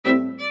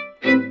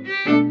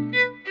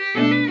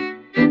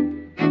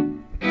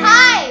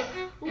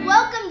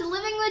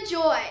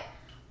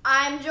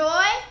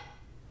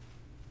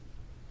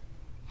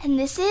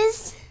this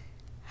is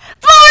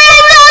Floor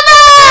is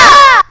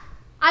Lava!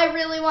 I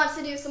really want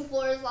to do some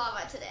Floor is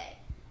Lava today.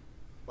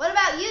 What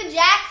about you,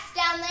 Jax,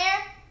 down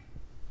there?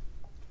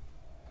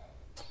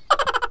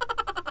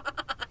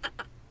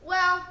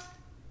 Well,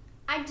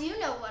 I do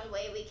know one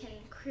way we can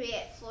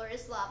create Floor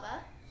is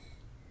Lava.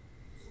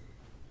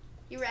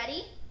 You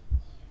ready?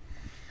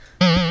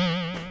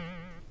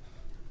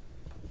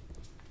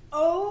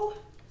 Oh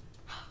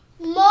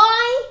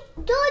my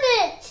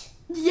goodness!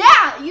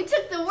 Yeah, you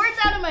took the words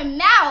out of my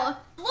mouth.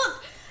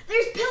 Look,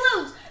 there's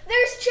pillows,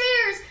 there's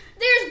chairs,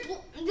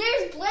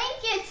 there's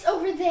blankets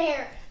over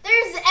there.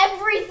 There's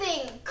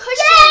everything.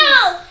 Cushions.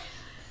 Yeah!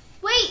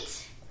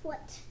 Wait.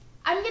 What?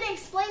 I'm going to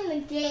explain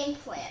the game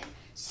plan.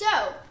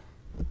 So,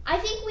 I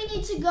think we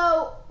need to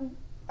go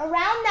around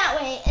that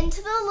way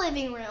into the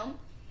living room,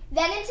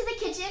 then into the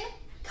kitchen,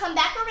 come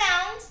back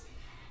around,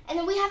 and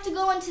then we have to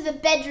go into the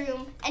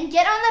bedroom and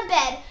get on the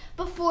bed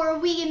before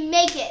we can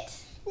make it.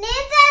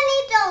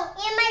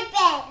 In my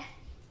bed.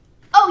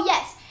 Oh,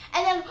 yes.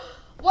 And then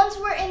once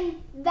we're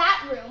in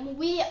that room,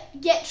 we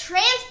get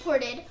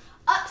transported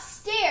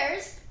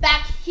upstairs,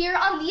 back here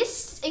on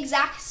these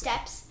exact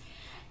steps,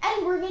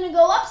 and we're going to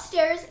go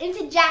upstairs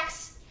into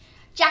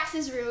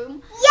Jax's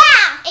room.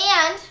 Yeah!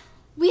 And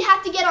we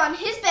have to get on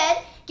his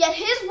bed, get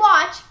his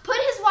watch, put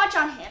his watch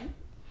on him,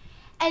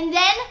 and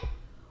then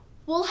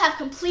we'll have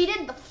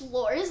completed the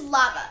Floor is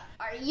Lava.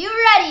 Are you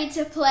ready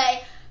to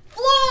play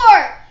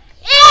Floor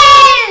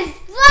is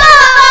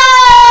Lava?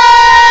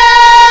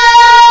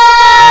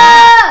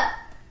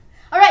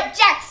 All right,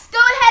 Jax, go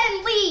ahead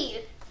and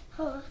lead.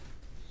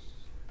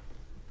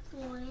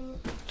 1,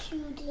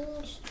 2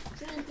 things,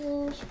 3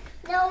 things.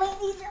 No, wait,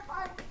 these are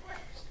hard.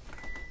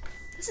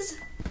 This is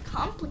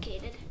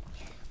complicated.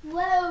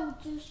 Whoa,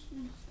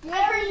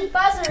 I heard the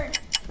buzzard.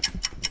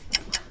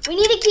 We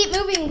need to keep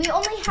moving. We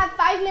only have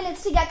 5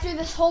 minutes to get through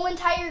this whole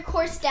entire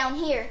course down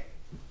here.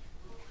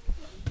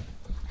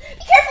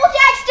 Be careful,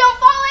 Jax, don't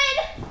fall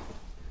in.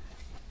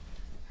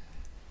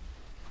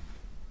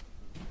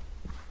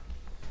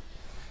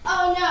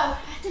 Oh no, I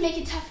have to make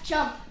a tough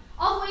jump.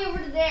 All the way over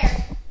to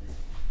there.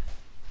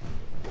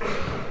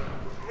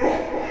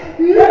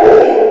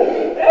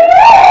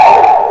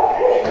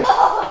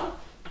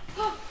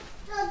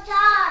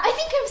 I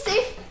think I'm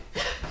safe.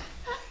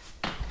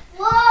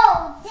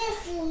 Whoa,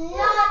 this is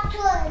not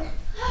good.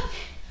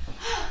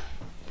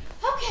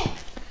 Okay.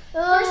 For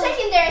a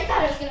second there, I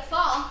thought I was going to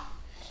fall.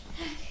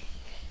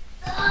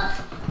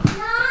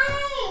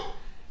 Mommy!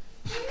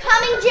 I'm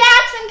coming,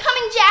 Jax. I'm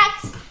coming, Jax.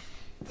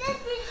 This is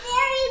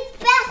very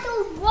special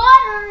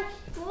water.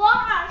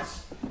 Wow.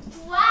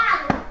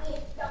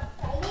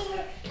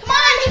 Come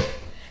on.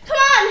 Come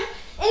on.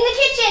 In the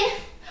kitchen.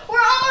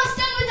 We're almost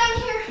done with down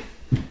here.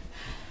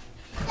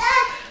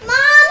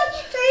 Mom,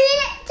 turn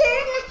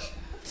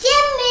 10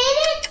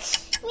 minutes.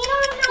 We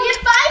don't know. We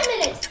have 5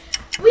 minutes.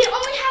 We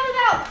only have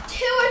about 2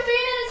 or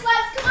 3 minutes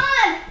left. Come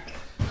on.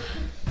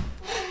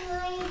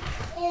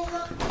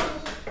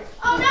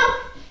 Oh no.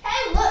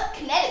 Hey, look.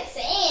 Kinetic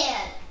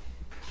sand.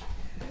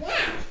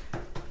 Yeah.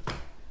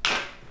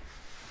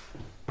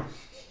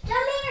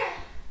 Come here.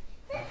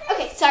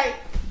 Okay, sorry.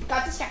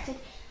 Got distracted.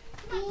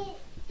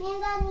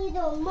 And I need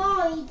a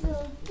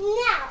monitor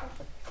now.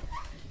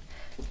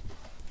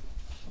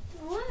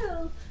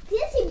 Wow,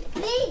 this is a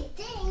big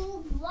thing.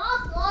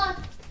 Lava.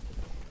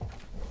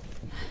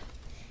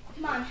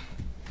 Come on.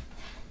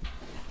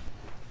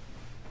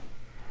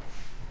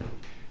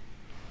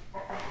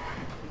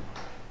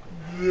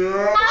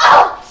 Yeah.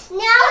 Oh,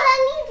 now let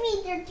me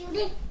read your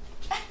duty.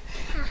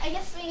 I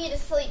guess we need to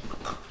sleep.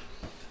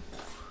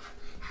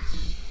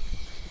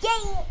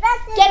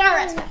 Get our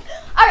rest back.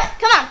 All right,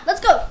 come on.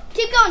 Let's go.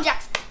 Keep going,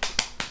 Jax.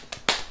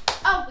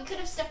 Oh, we could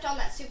have stepped on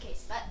that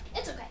suitcase, but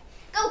it's okay.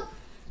 Go.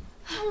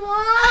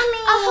 Mommy.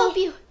 I'll help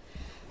you.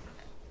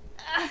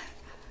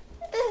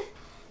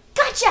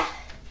 Gotcha.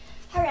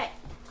 All right.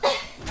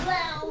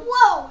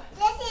 Whoa.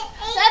 This is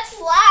That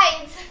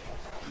slides.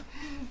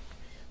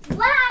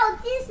 Wow,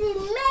 this is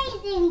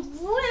amazing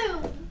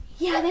room.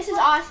 Yeah, this is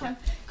awesome.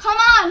 Come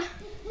on.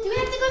 Do we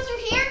have to go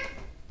through here?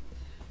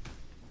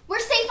 We're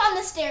safe on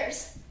the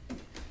stairs.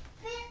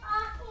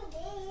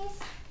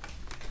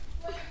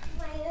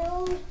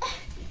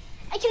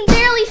 I can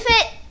barely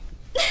fit.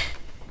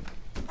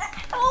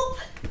 Oh.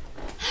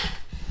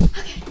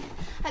 Okay,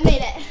 I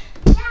made it.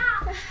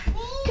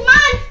 Come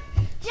on,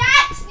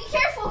 Jax, be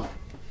careful.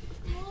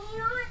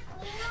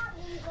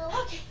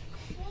 Okay,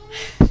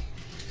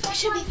 I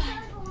should be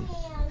fine.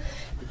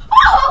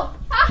 Oh!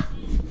 Ah.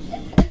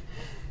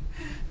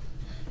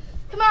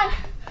 Come on.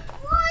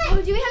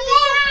 Oh, do we have to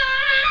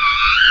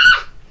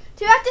step? Do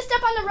you have to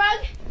step on the rug?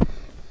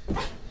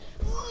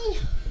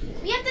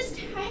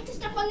 I have to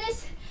step on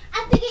this. I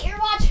have to get your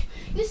watch.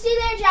 You stay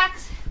there,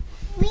 Jax.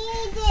 We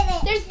did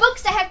it. There's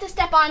books I have to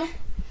step on.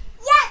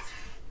 Yes.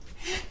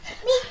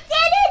 We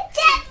didn't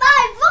get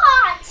my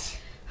watch.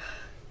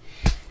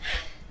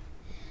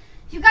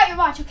 You got your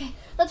watch. Okay,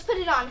 let's put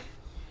it on.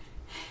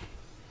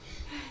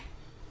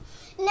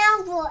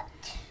 Now what?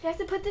 You have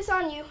to put this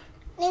on you.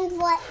 And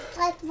what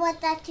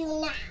I do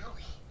now?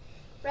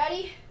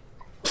 Ready?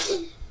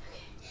 Okay.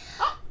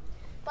 Oh,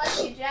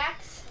 bless you,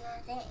 Jax. No,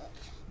 thanks.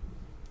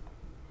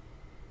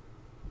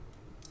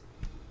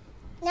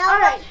 All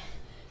right.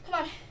 Come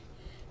on.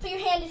 Put your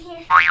hand in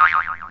here.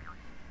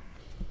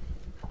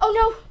 Oh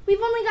no,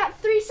 we've only got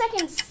 3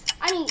 seconds.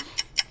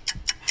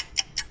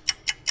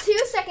 2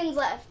 seconds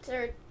left,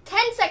 or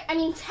 10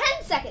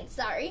 seconds,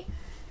 sorry.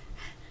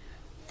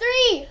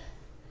 3,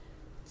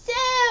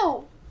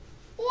 2,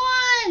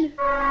 1. It's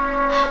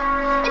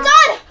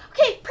on!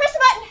 Okay, press the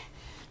button.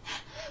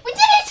 We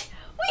did it!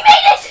 We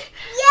made it!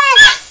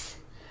 Yes!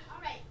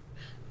 All right,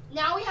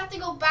 now we have to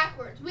go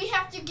backwards. We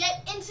have to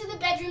get into the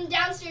bedroom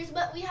downstairs,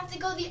 but we have to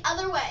go the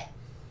other way.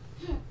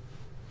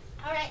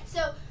 All right,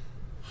 so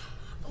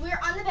we're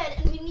on the bed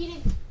and we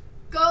need to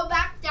go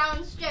back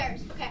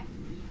downstairs. Okay.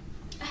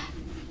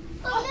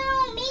 Oh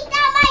no, me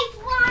got my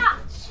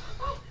watch.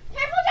 Oh,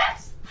 careful,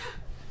 Jax.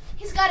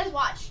 He's got his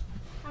watch.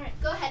 All right,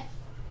 go ahead.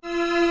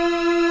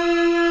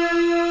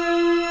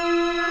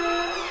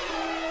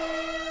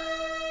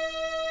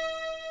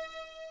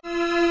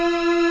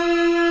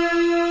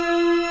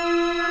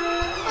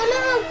 Oh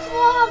no,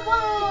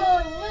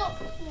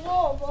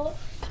 trouble.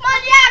 Come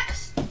on,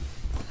 Jax.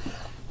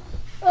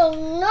 Oh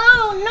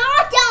no,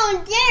 not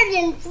down there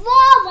in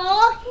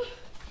trouble.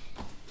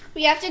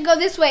 We have to go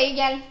this way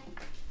again.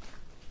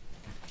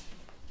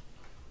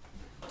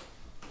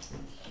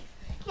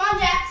 Come on,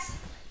 Jax.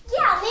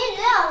 Yeah, me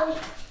know.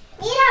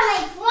 Me got my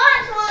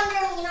watch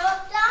wandering, you know,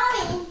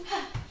 dying.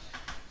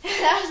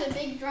 That was a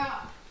big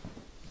drop.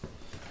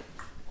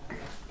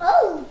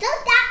 Oh,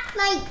 that's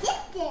my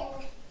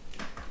distance.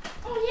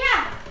 Oh,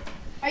 yeah.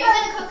 Are you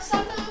going to cook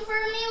something for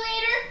me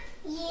later?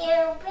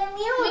 Yeah, but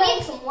we don't We like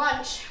need some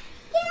lunch.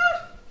 Yeah.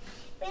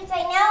 But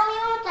right now we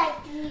don't like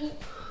to eat.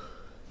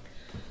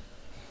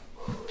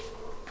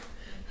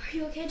 Are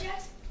you okay,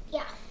 Jax?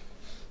 Yeah.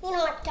 We don't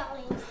like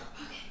dying. Okay.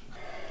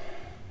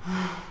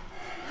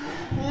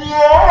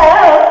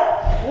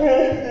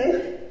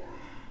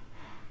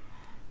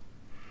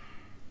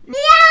 No!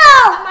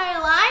 Am I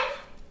alive?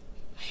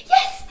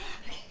 Yes!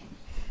 Okay.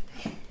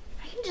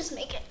 I can just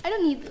make it. I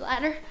don't need the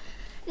ladder.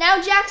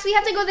 Now, Jax, we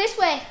have to go this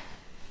way.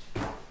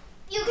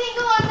 You can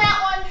go on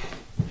that one.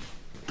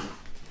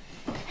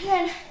 And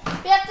then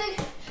we have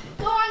to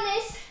go on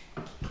this.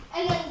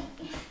 And then...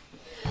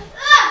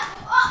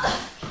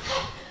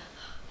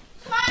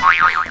 Come on.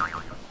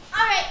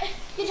 All right.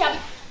 Good job.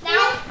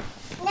 Now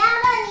I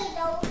need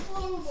to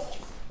open this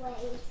way.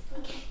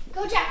 okay.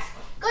 Go, Jax.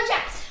 Go,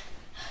 Jax.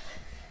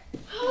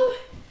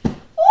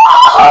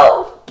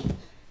 Whoa!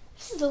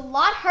 This is a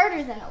lot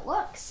harder than it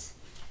looks.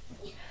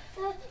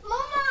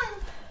 Mama,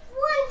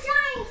 one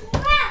time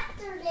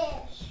after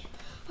this.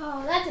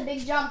 Oh, that's a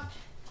big jump.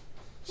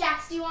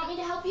 Jax, do you want me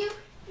to help you?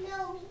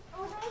 No,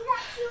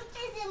 that suit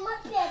isn't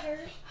much better.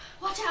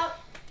 Watch out.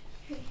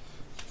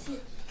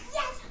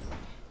 Yes.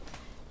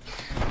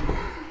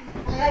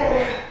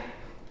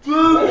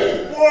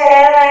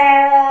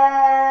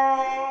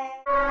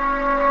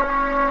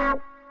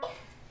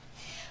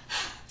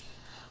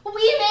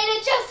 We made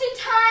it just in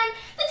time.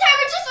 The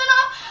timer just went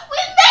off. We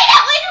made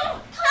it. We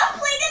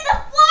completed the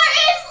floor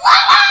is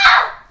lava.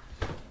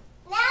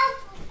 Now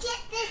get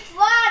this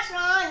watch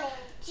on and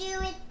do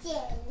it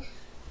in.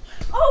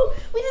 Oh,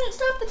 we didn't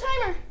stop the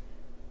timer.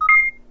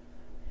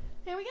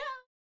 There we go.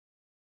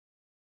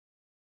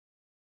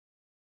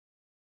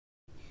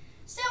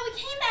 So we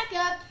came back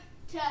up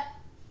to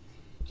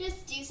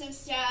just do some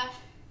stuff.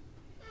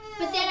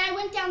 But then I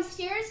went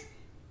downstairs.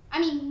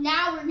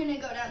 Now we're going to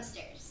go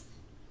downstairs.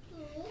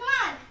 Come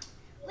on,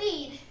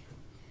 lead.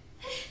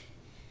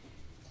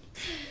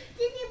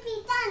 Didn't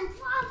be done,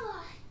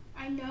 Papa.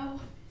 I know.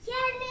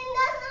 Yeah, and then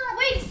that's not.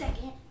 Wait a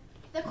second.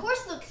 The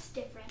course looks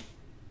different.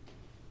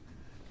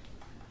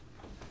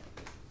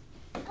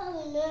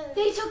 Oh no.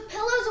 They took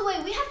pillows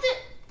away. We have to...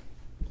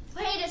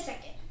 Wait a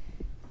second.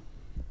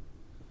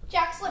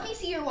 Jax, let me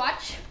see your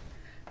watch.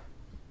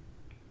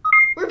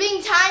 We're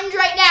being timed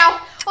right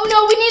now. Oh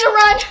no, we need to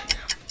run.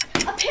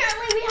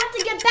 Apparently we have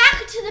to get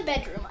back to the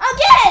bedroom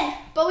again.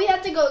 But we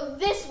have to go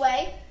this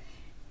way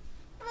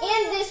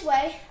and this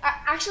way.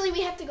 Actually,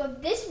 we have to go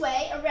this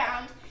way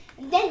around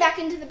and then back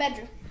into the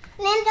bedroom.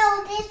 Then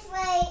go this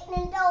way,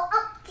 then go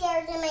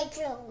upstairs in my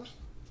room.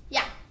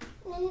 Yeah.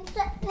 Then you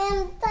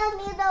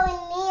go in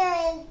there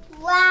in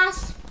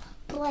last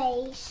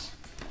place.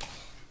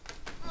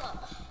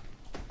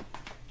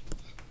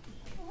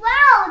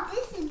 Wow,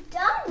 this is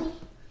done.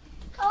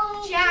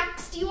 Oh,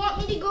 Jax, do you want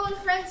me to go in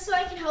front so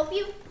I can help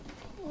you?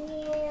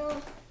 yeah.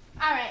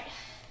 All right.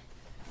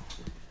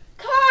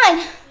 Come on.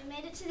 We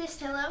made it to this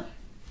pillow.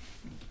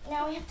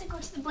 Now we have to go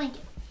to the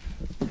blanket.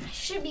 I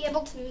should be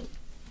able to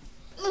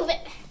move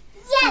it.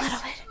 Yes. A little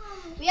bit.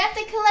 We have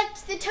to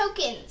collect the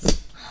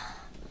tokens.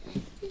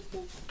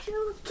 It's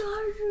too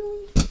dark.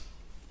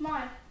 Come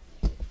on.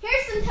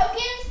 Here's some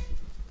tokens.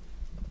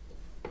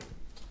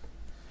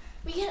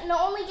 We can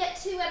only get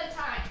 2 at a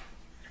time.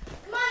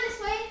 Come on this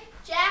way,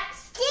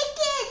 Jax. Take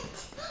it.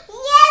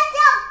 Yes,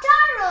 I'll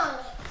turn on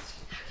it.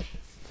 Okay.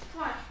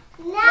 Come on.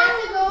 Now we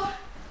have to go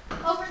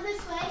over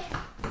this way.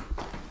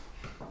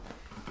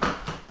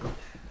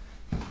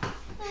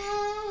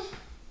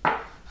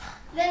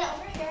 Then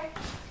over here.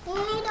 You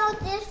need all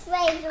this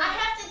way. I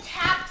have to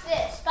tap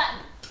this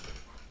button.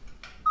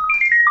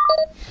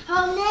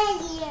 Oh,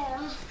 Nadia.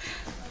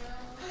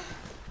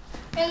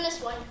 And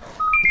this one.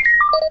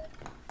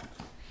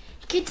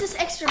 Gets us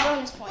extra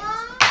bonus points.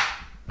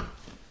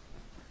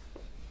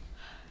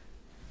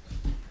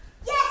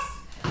 Yes.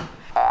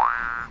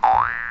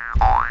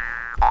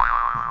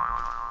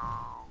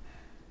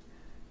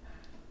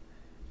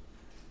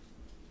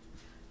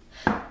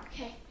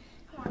 Okay,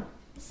 come on.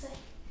 This way.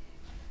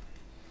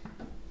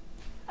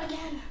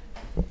 Again,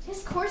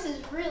 this course is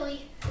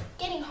really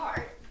getting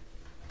hard.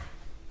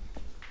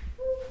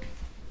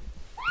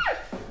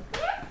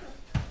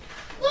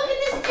 Look at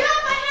this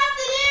jump I have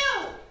to do!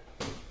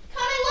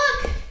 Come and look!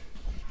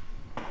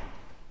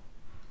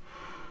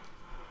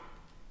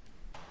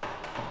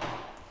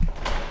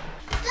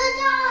 Good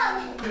job.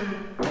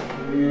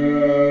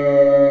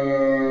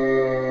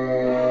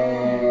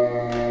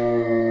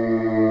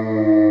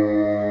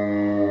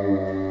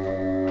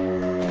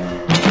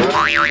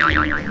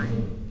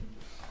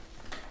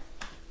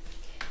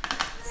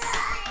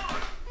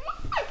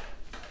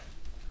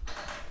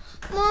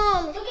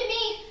 Mom. Look at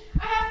me!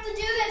 I have to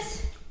do this!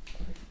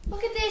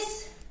 Look at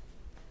this!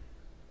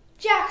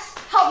 Jax,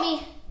 help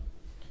me!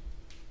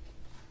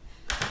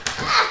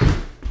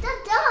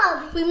 Good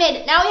job. We made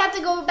it. Now we have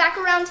to go back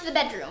around to the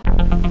bedroom.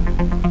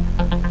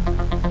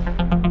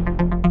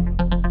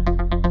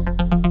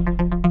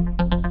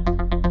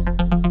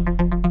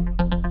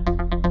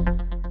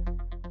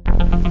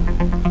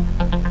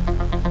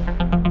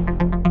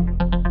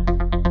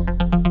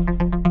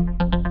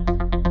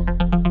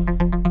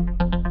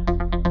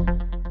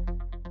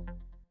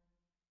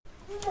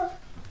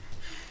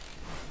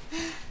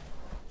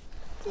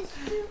 This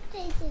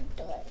suitcase is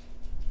door.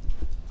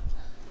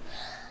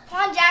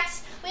 Come on,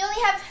 Jax. We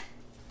only have...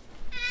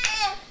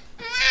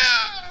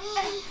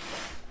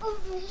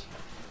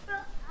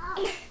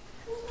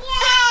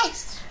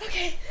 Yes.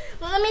 Okay,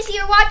 well, let me see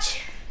your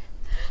watch.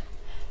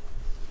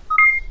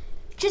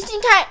 Just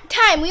in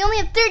time. We only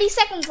have 30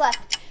 seconds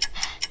left.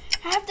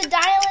 I have to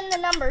dial in the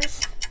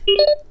numbers.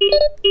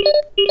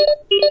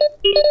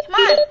 Come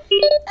on.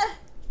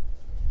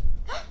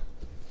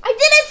 I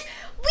did it!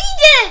 We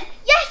did it!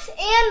 Yes,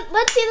 and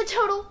let's see the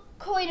total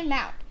coin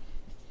amount.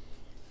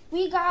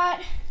 We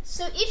got,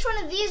 so each one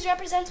of these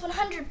represents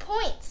 100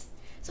 points.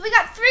 So we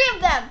got 3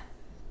 of them.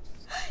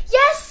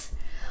 Yes,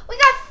 we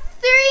got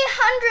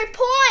 300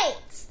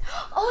 points.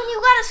 Oh, and you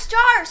got a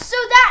star, so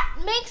that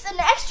makes an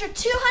extra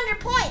 200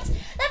 points.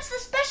 That's the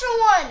special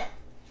one.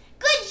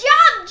 Good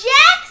job,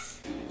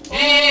 Jax.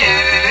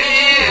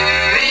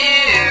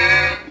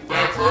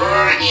 The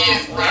floor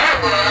is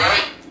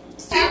level.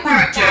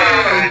 Super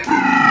turn.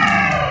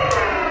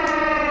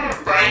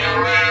 Final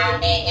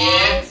round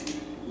begins.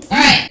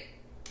 3,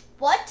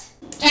 What?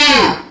 2,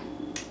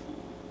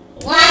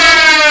 1.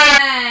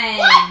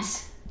 What?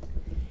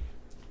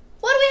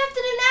 What do we have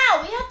to do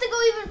now? We have to go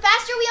even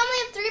faster? We only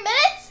have 3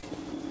 minutes?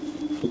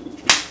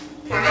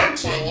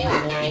 Correction, you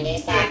have 90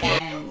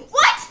 seconds.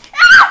 What?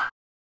 Ah!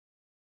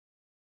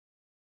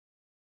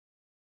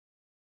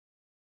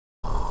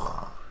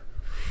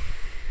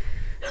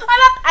 I'm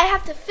up. I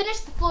have to finish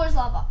the floor's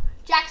lava.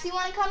 Jax, you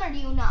want to come or do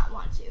you not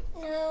want to?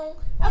 No.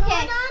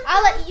 Okay,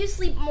 I'll let you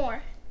sleep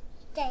more.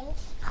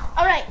 Thanks.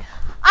 All right.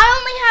 I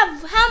only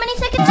have how many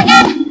seconds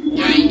again?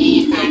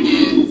 90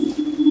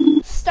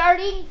 seconds.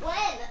 Starting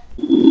when?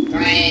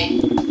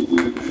 3,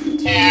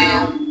 2,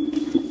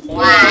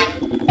 1.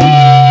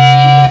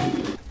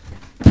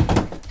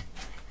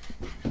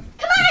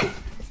 Come on!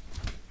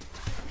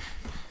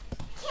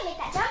 Can't make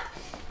that jump.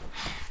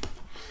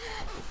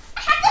 I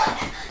have to.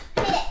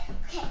 Made it.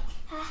 Okay.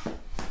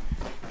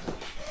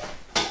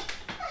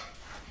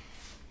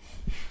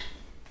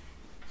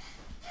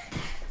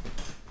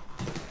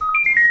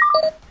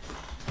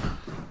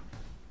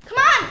 Come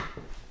on!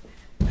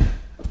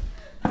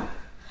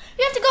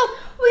 We have to go.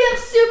 We have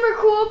super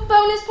cool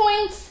bonus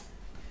points.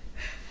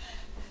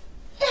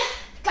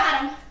 Got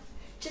them.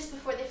 Just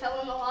before they fell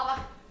in the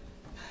lava.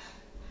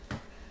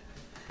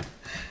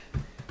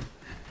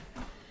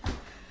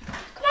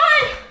 Come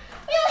on!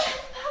 We only have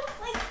about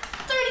like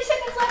 30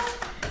 seconds left.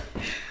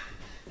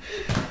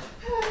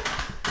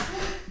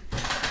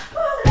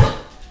 Oh, no.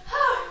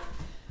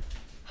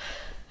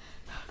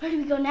 Where do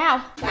we go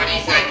now? 20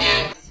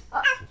 seconds.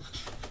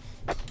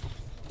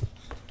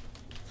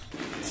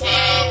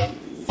 10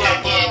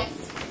 seconds.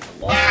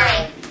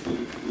 9,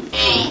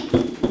 8,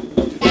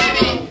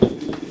 7,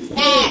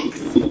 6,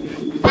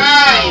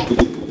 5,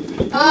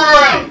 4,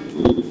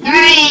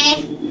 3,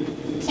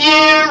 2,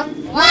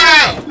 1.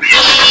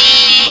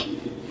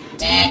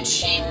 Did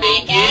she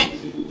make it?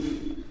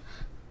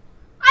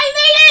 I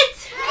made it!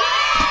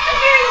 The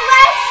very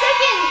last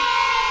second.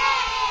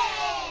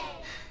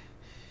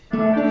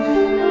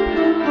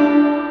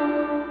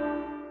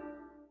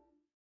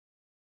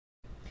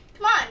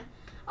 Come on.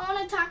 I want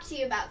to talk to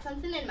you about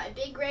something in my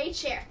big gray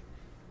chair.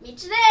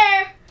 Meet you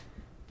there.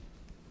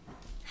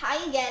 Hi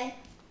again.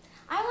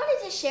 I wanted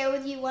to share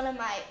with you one of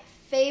my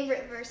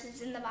favorite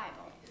verses in the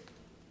Bible.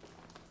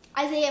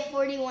 Isaiah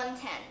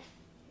 41:10.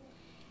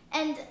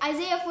 And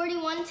Isaiah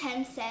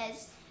 41:10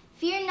 says,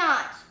 "Fear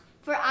not,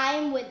 for I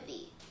am with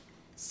thee."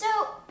 So,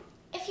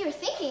 if you're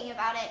thinking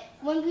about it,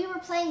 when we were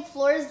playing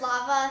Floor is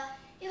Lava,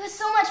 it was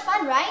so much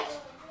fun, right?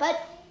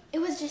 But it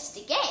was just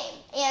a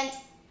game, and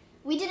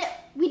we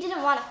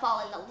didn't want to fall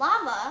in the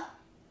lava,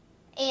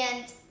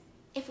 and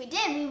if we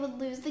did, we would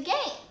lose the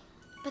game.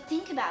 But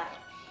think about it.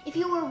 If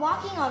you were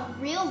walking on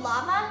real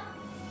lava,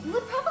 you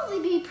would probably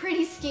be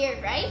pretty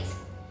scared, right?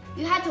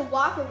 You had to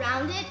walk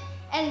around it,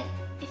 and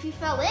if you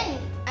fell in,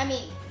 I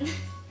mean,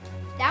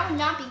 that would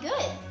not be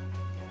good.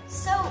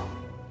 So,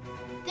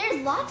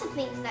 there's lots of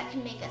things that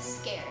can make us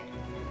scared.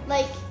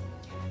 Like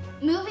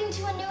moving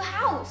to a new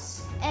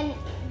house, and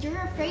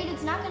you're afraid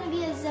it's not going to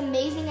be as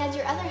amazing as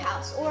your other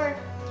house, or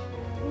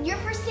your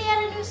first day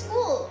at a new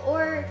school,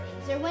 or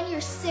when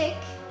you're sick,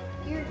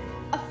 you're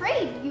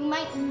afraid you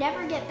might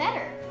never get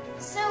better.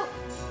 So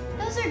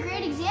those are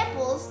great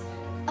examples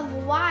of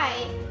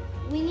why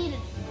we need to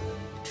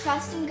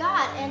trust in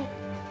God, and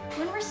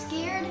when we're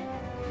scared,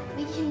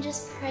 we can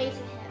just pray to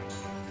Him,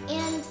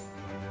 and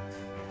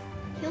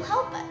He'll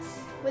help us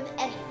with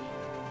anything.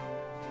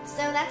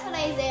 So that's what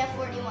Isaiah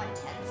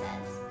 41:10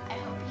 says. I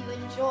hope you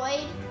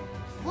enjoyed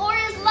Floor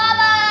is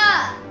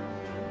Lava!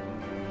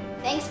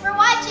 Thanks for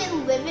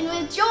watching Living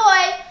with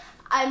Joy.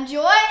 I'm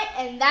Joy,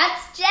 and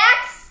that's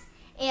Jax.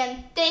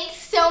 And thanks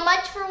so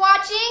much for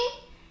watching,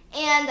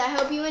 and I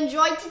hope you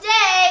enjoyed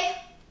today.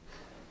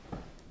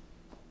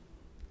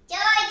 Joy,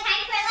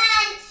 time for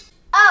lunch.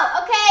 Oh,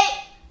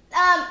 okay.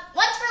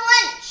 What's for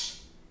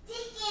lunch?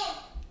 Chicken.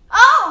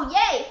 Oh,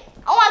 yay.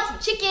 I want some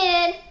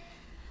chicken.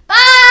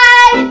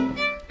 Bye!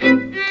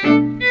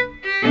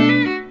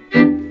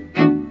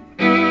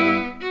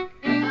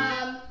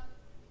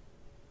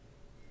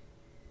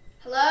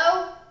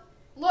 Hello?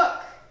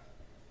 Look.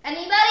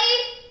 Anybody?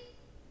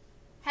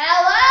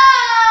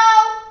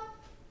 Hello?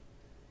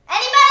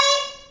 Anybody?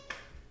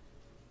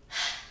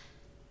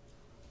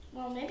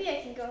 Well, maybe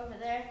I can go over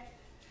there.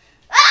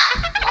 Ah!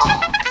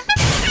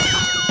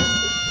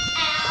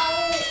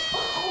 Ow!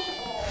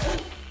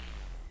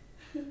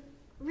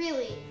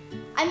 Really?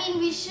 I mean,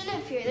 we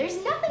shouldn't fear.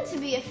 There's nothing to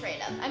be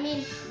afraid of.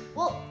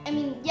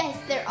 Yes,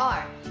 there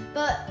are.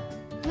 But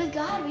with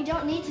God, we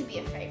don't need to be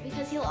afraid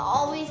because He'll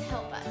always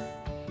help us.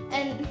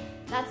 And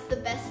that's the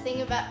best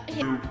thing about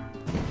Him.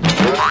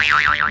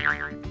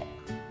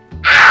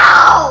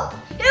 Ow!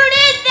 Who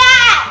did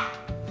that?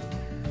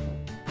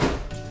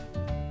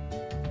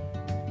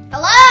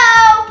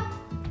 Hello?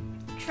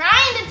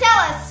 Trying to tell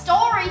a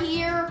story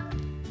here.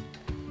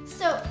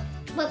 So,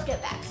 let's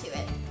get back to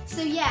it.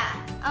 So yeah,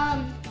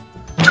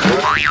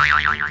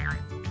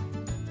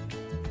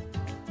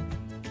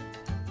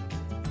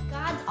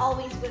 God's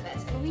always with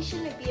us, and we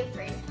shouldn't be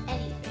afraid of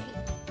anything.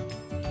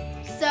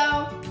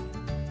 So,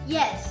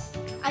 yes,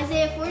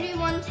 Isaiah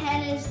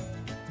 41:10 is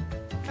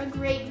a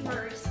great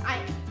verse.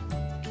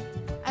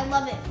 I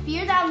love it.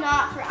 Fear thou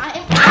not, for I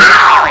am.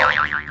 Ow!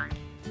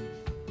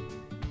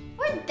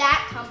 Where'd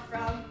that come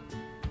from?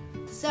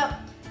 So,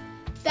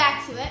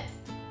 back to it.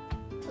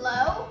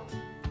 Hello?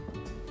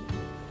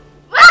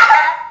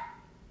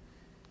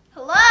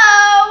 Hello?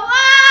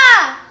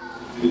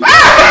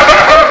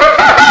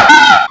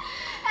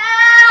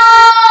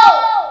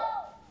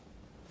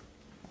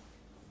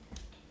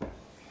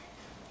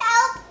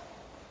 Help.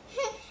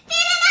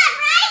 Peter, not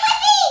right with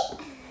me.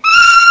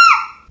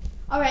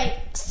 Alright,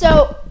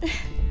 so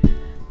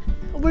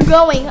we're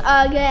going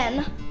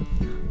again.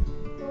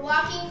 We're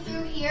walking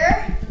through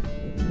here.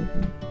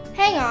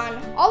 Hang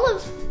on, all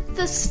of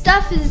the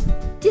stuff has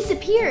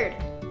disappeared.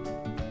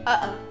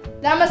 Uh-oh.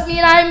 That must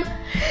mean I'm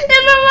in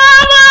the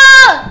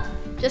lava!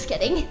 Just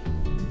kidding.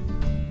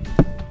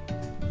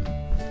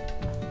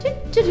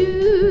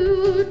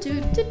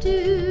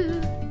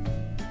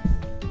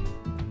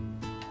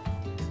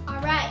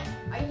 Alright,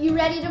 are you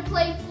ready to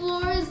play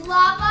Floor is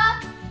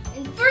Lava?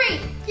 In 3,